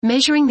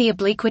Measuring the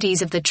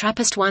obliquities of the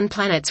TRAPPIST-1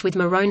 planets with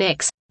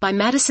MAROON-X, by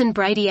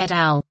Madison-Brady et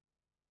al.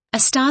 A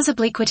star's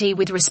obliquity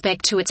with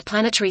respect to its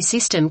planetary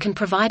system can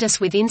provide us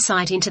with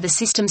insight into the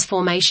system's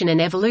formation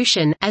and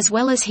evolution, as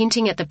well as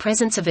hinting at the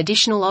presence of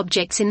additional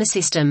objects in the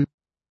system.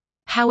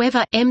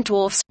 However,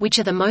 M-dwarfs, which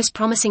are the most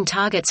promising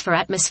targets for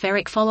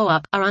atmospheric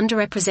follow-up, are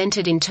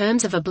underrepresented in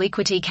terms of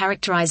obliquity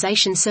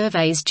characterization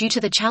surveys due to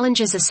the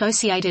challenges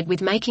associated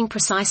with making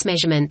precise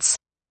measurements.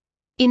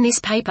 In this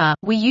paper,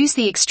 we use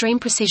the extreme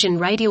precision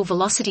radial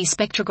velocity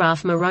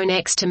spectrograph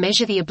MAROON-X to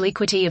measure the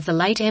obliquity of the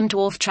late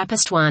M-dwarf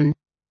TRAPPIST-1.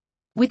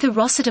 With the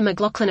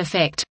Rossiter-McLaughlin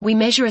effect, we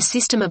measure a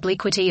system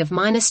obliquity of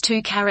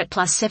 -2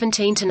 plus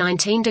 17 to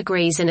 19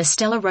 degrees and a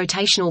stellar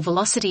rotational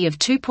velocity of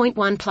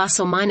 2.1 plus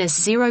or minus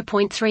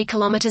 0.3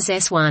 km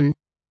s1.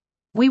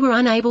 We were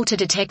unable to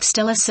detect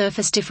stellar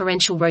surface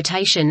differential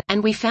rotation,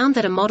 and we found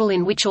that a model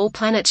in which all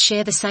planets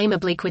share the same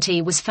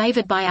obliquity was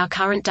favored by our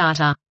current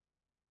data.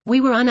 We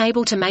were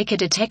unable to make a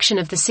detection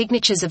of the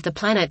signatures of the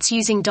planets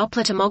using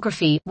Doppler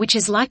tomography, which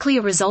is likely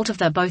a result of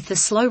both the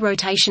slow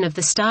rotation of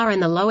the star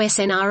and the low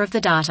SNR of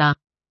the data.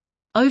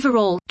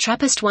 Overall,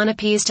 TRAPPIST-1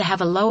 appears to have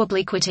a low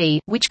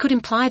obliquity, which could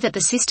imply that the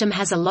system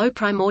has a low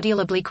primordial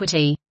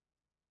obliquity.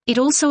 It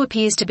also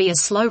appears to be a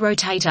slow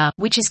rotator,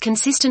 which is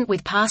consistent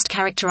with past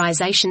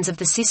characterizations of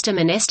the system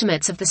and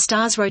estimates of the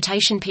star's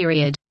rotation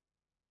period.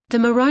 The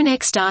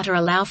MAROON-X data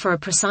allow for a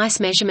precise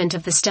measurement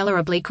of the stellar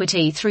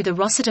obliquity through the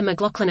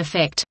Rossiter-McLaughlin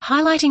effect,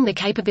 highlighting the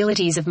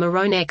capabilities of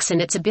MAROON-X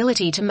and its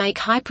ability to make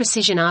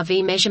high-precision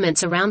RV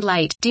measurements around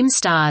late, dim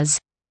stars.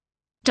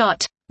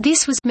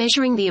 This was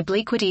Measuring the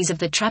Obliquities of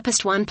the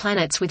TRAPPIST-1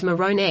 Planets with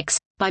MAROON-X,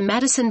 by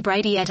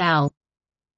Madison-Brady et al.